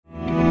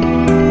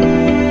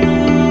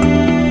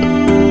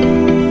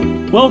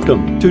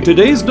Welcome to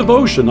today's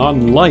devotion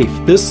on life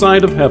this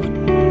side of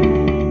heaven.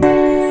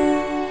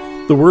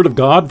 The Word of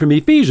God from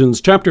Ephesians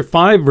chapter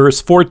 5,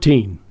 verse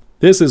 14.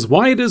 This is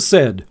why it is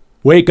said,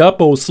 "Wake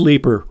up, O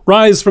sleeper,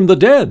 rise from the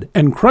dead,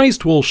 and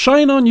Christ will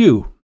shine on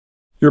you."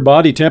 Your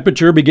body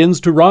temperature begins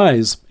to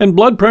rise, and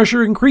blood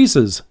pressure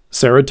increases.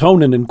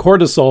 Serotonin and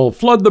cortisol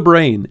flood the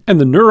brain, and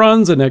the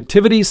neurons and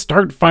activity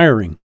start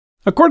firing.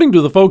 According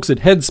to the folks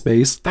at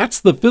Headspace, that's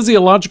the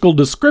physiological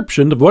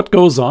description of what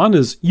goes on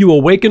as you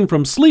awaken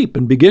from sleep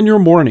and begin your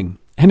morning.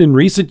 And in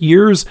recent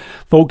years,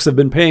 folks have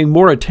been paying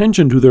more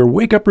attention to their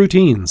wake-up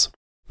routines.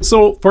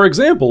 So, for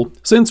example,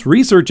 since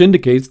research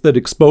indicates that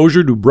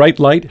exposure to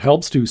bright light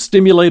helps to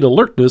stimulate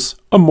alertness,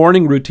 a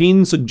morning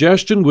routine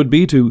suggestion would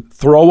be to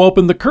throw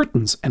open the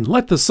curtains and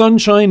let the sun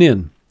shine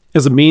in.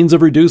 As a means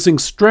of reducing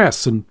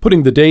stress and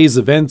putting the day's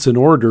events in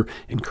order,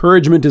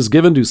 encouragement is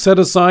given to set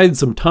aside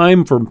some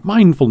time for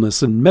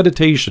mindfulness and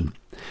meditation.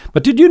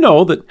 But did you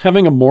know that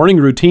having a morning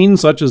routine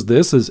such as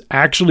this has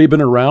actually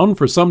been around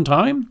for some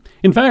time?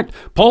 In fact,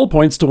 Paul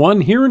points to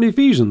one here in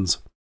Ephesians.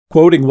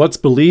 Quoting what's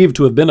believed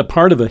to have been a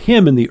part of a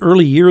hymn in the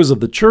early years of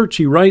the church,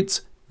 he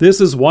writes,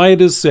 "This is why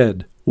it is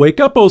said, 'Wake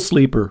up, O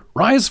sleeper,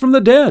 rise from the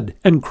dead,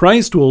 and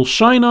Christ will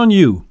shine on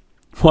you.'"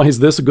 Why is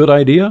this a good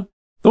idea?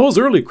 Those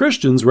early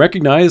Christians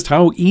recognized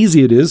how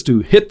easy it is to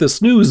hit the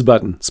snooze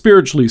button,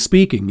 spiritually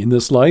speaking, in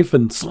this life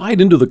and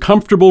slide into the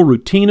comfortable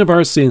routine of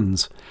our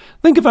sins.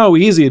 Think of how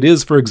easy it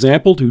is, for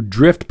example, to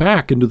drift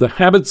back into the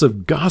habits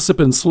of gossip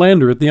and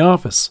slander at the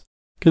office.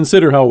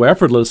 Consider how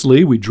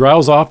effortlessly we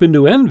drowse off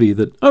into envy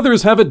that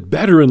others have it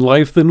better in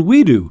life than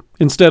we do,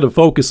 instead of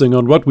focusing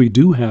on what we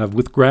do have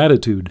with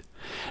gratitude.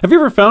 Have you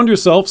ever found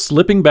yourself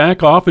slipping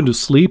back off into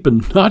sleep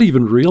and not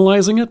even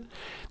realizing it?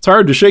 It's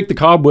hard to shake the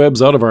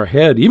cobwebs out of our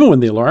head, even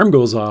when the alarm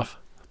goes off.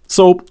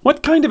 So,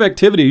 what kind of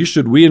activities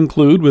should we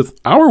include with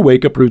our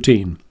wake-up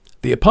routine?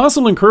 The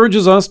apostle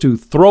encourages us to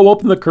throw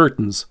open the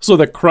curtains so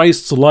that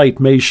Christ's light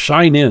may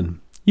shine in.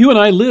 You and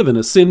I live in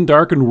a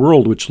sin-darkened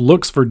world which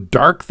looks for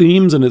dark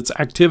themes in its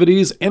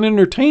activities and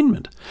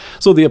entertainment.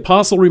 So the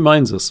apostle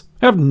reminds us,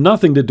 have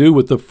nothing to do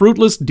with the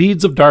fruitless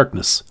deeds of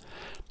darkness.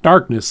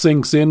 Darkness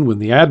sinks in when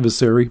the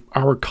adversary,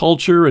 our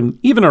culture, and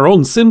even our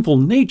own sinful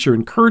nature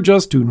encourage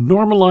us to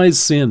normalize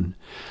sin.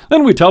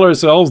 Then we tell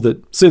ourselves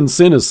that since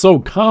sin is so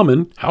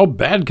common, how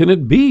bad can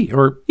it be,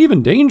 or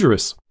even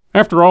dangerous?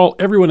 After all,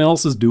 everyone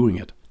else is doing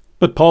it.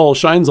 But Paul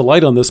shines a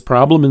light on this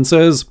problem and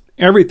says,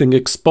 everything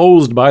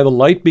exposed by the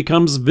light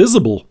becomes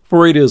visible,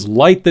 for it is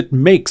light that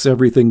makes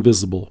everything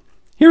visible.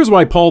 Here's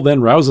why Paul then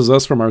rouses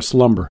us from our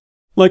slumber.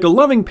 Like a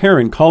loving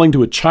parent calling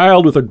to a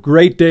child with a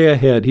great day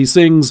ahead, he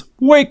sings,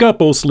 "Wake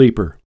up, O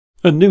sleeper."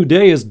 A new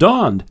day has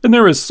dawned, and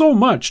there is so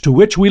much to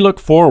which we look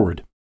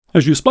forward.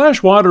 As you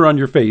splash water on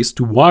your face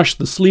to wash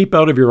the sleep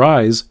out of your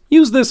eyes,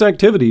 use this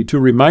activity to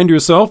remind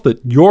yourself that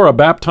you're a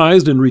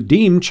baptized and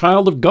redeemed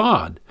child of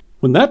God.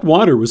 When that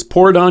water was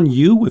poured on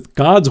you with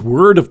God's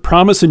word of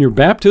promise in your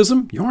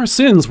baptism, your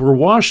sins were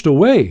washed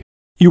away.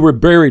 You were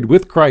buried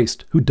with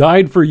Christ, who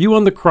died for you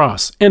on the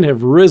cross, and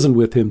have risen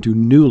with him to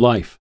new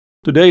life.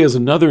 Today is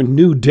another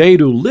new day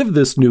to live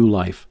this new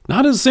life,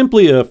 not as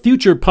simply a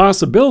future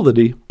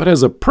possibility, but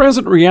as a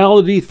present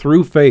reality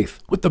through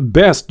faith, with the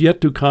best yet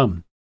to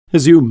come.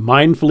 As you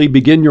mindfully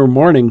begin your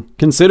morning,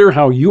 consider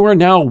how you are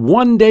now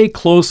one day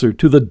closer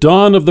to the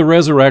dawn of the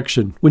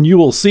resurrection, when you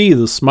will see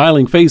the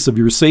smiling face of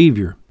your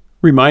Savior.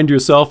 Remind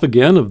yourself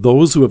again of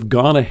those who have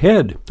gone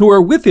ahead, who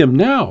are with him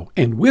now,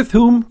 and with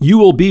whom you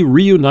will be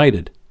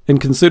reunited. And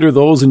consider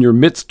those in your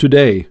midst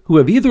today who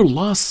have either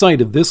lost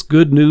sight of this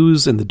good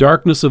news in the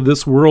darkness of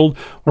this world,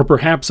 or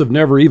perhaps have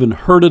never even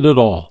heard it at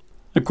all.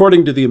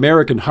 According to the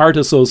American Heart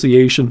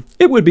Association,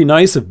 it would be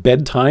nice if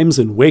bedtimes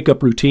and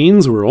wake-up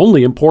routines were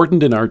only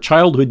important in our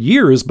childhood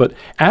years, but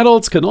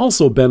adults can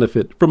also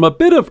benefit from a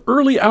bit of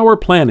early hour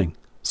planning.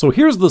 So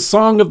here's the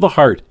song of the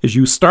heart as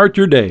you start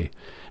your day.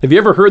 Have you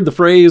ever heard the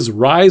phrase,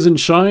 "rise and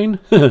shine"?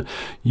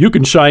 You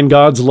can shine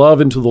God's love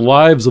into the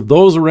lives of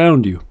those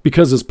around you,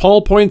 because as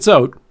Paul points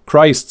out,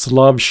 Christ's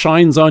love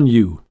shines on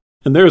you.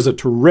 And there's a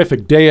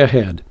terrific day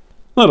ahead.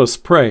 Let us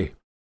pray.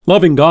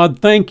 Loving God,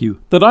 thank you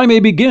that I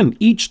may begin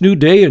each new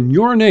day in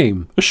your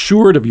name,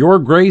 assured of your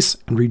grace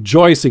and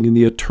rejoicing in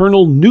the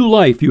eternal new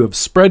life you have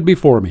spread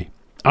before me.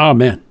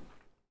 Amen.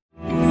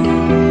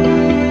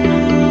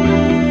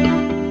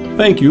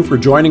 Thank you for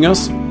joining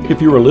us. If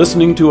you are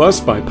listening to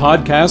us by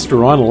podcast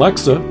or on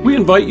Alexa, we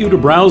invite you to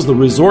browse the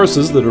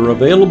resources that are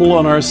available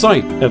on our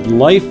site at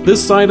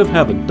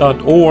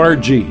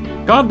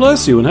lifethissideofheaven.org. God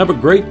bless you and have a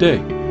great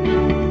day.